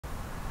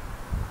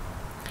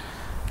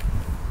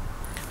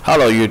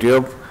Hello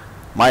YouTube,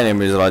 my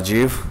name is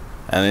Rajiv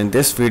and in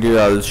this video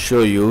I'll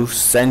show you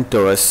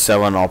CentOS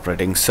 7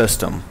 operating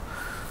system.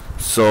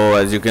 So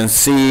as you can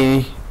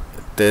see,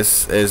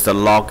 this is the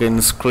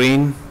login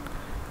screen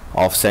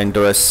of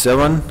CentOS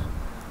 7,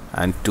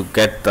 and to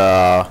get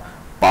the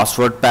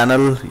password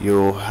panel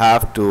you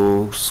have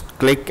to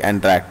click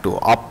and drag to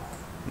up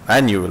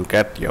and you will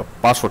get your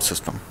password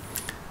system.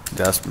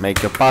 Just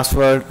make your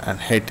password and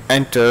hit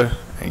enter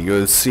and you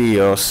will see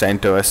your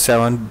CentOS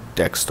 7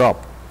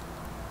 desktop.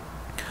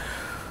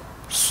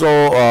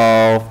 So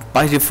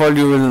by default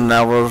you will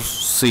never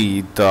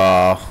see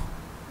the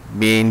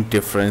main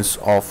difference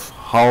of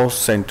how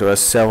CentOS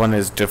 7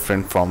 is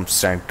different from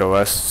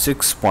CentOS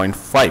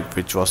 6.5,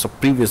 which was a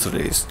previous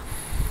release.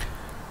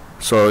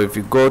 So if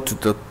you go to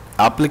the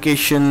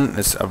application,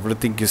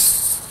 everything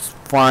is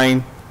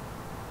fine,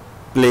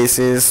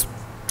 places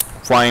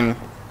fine,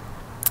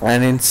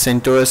 and in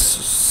CentOS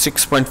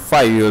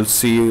 6.5 you will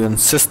see a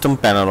system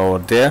panel over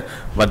there,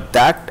 but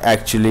that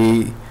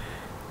actually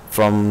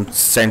from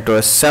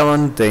CentOS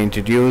 7 they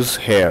introduce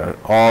here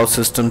all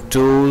system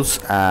tools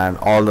and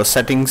all the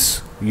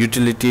settings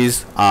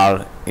utilities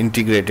are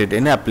integrated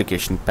in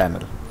application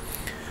panel.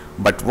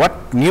 But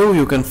what new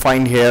you can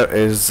find here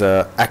is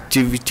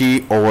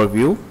activity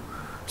overview.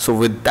 So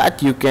with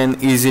that you can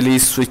easily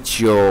switch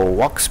your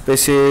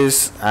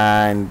workspaces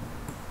and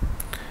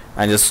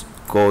just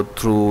go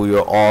through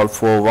your all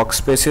 4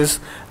 workspaces.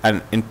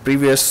 And in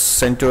previous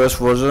CentOS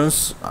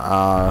versions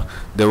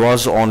there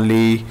was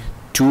only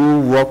 2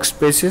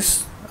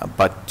 workspaces,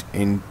 but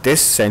in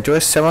this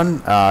CentOS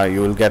 7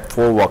 you will get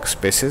 4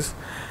 workspaces.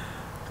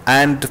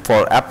 And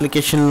for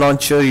application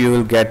launcher you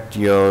will get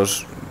your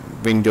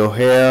window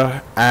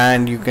here,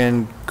 and you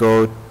can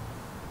go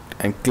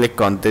and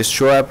click on this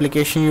show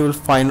application. You will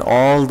find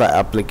all the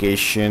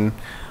application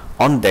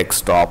on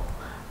desktop,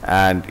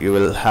 and you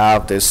will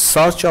have this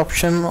search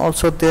option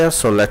also there.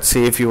 So let's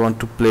see, if you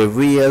want to play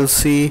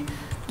VLC,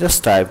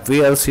 just type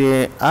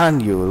VLC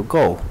and you will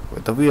go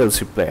with the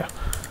VLC player.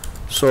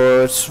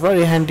 So it's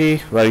very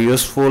handy, very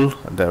useful.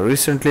 They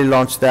recently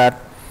launched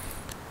that.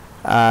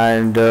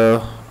 And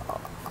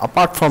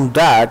apart from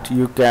that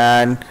you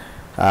can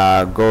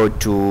go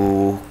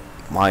to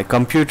my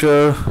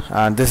computer,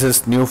 and this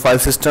is new file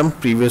system.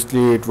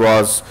 Previously it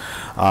was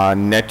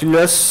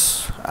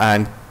Nautilus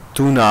and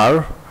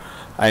Tunar,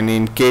 and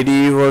in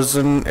KDE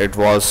version it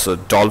was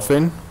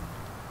Dolphin,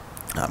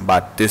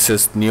 but this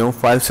is new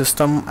file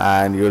system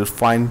and you will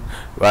find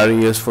very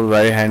useful,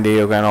 very handy.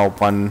 You can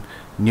open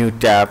new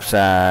tabs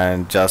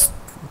and just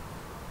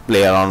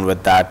play around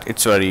with that.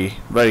 It's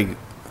very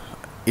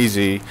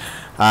easy,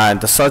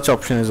 and the search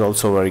option is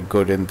also very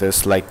good in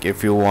this. Like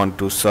if you want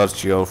to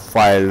search your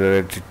file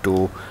related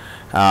to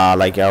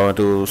like I want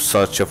to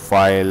search a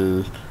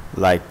file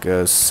like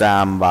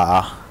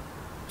Samba,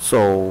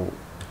 so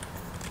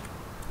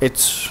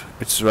it's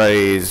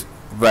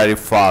very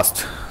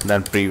fast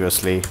than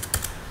previously.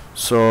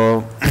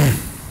 So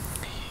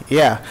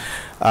yeah,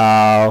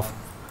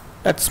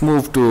 let's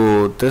move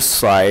to this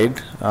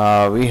side.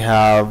 We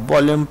have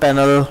volume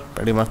panel,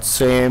 pretty much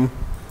same.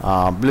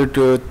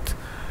 Bluetooth,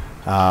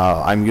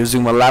 I'm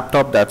using my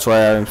laptop, that's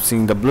why I'm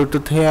seeing the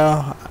Bluetooth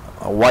here.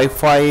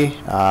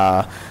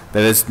 Wi-Fi,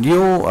 there is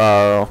new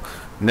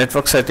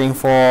network setting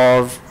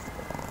for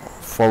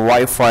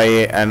Wi-Fi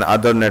and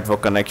other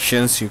network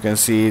connections. You can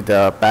see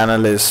the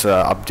panel is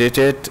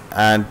updated,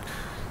 and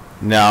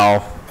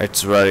now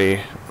it's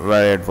very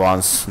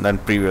advanced than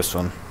previous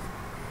one.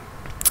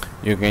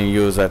 You can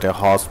use at a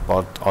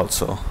hotspot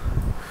also.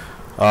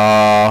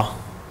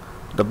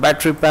 The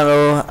battery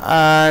panel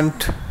and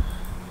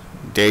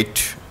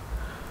date,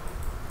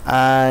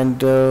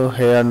 and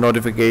here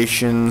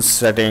notifications,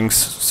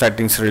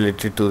 settings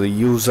related to the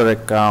user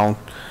account,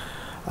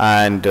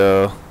 and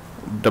the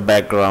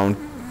background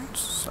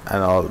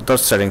and all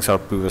those settings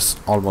are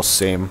almost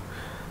same.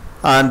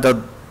 And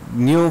the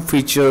new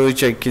feature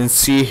which I can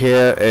see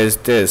here is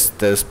this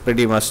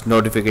pretty much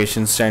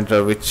notification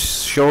center, which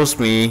shows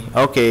me,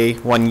 okay,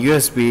 one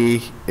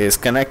USB is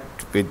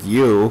connected with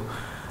you,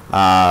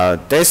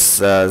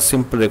 this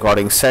simple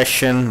recording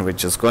session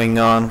which is going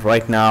on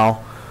right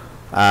now,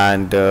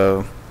 and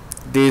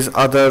these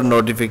other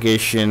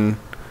notification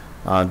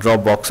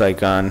Dropbox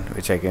icon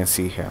which I can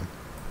see here.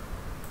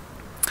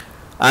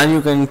 And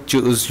you can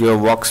choose your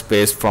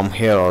workspace from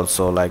here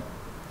also, like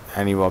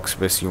any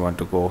workspace you want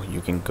to go, you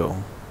can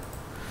go.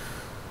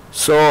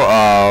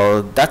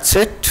 So that's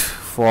it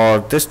for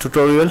this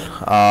tutorial.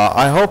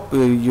 I hope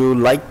you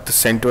like the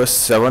CentOS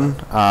 7.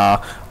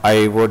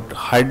 I would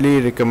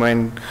highly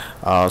recommend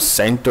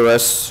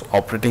CentOS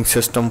operating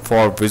system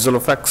for visual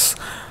effects.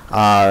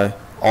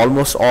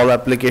 Almost all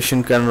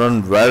application can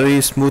run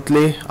very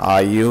smoothly.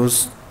 I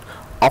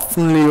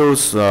often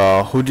use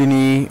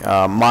Houdini,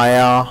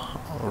 Maya,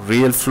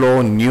 RHEL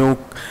Flow, Nuke,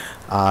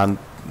 and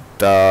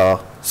the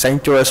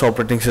CentOS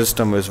operating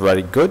system is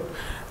very good.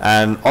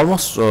 And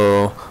almost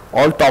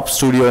all top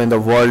studio in the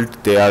world,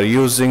 they are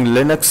using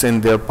Linux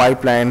in their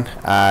pipeline,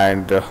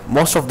 and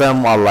most of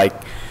them are like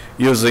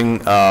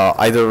using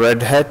either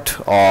Red Hat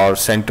or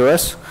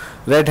CentOS.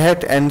 Red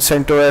Hat and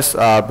CentOS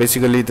are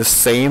basically the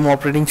same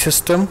operating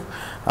system,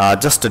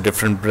 just a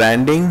different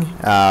branding.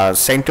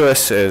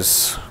 CentOS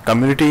is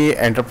Community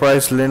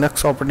Enterprise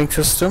Linux operating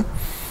system,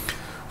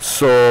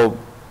 so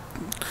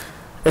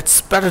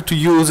it's better to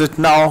use it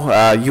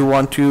now. You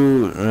want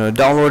to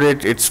download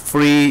it, it's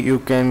free. You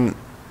can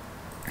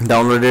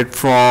download it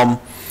from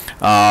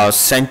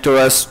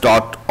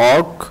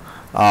CentOS.org.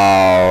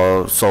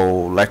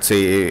 So let's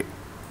say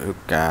you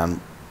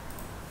can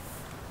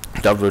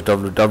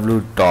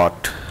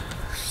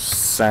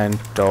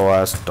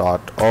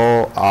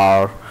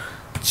www.centos.org,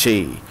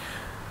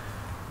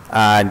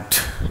 and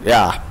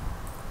yeah,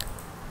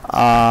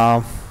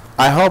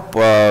 I hope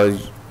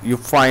you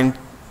find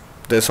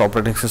this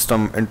operating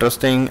system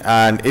interesting,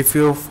 and if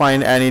you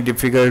find any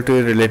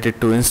difficulty related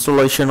to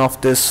installation of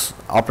this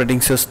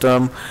operating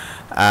system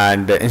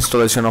and the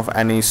installation of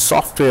any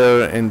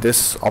software in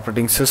this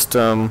operating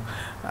system,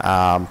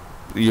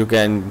 you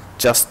can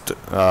just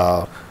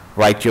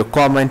write your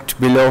comment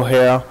below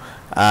here,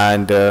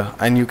 and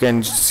you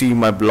can see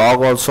my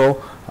blog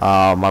also.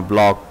 My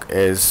blog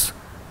is,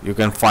 you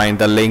can find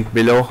the link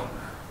below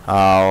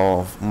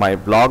my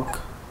blog.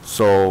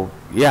 So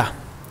yeah,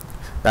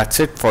 that's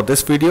it for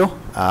this video.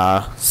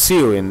 See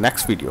you in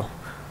next video.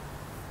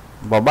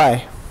 Bye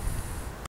bye.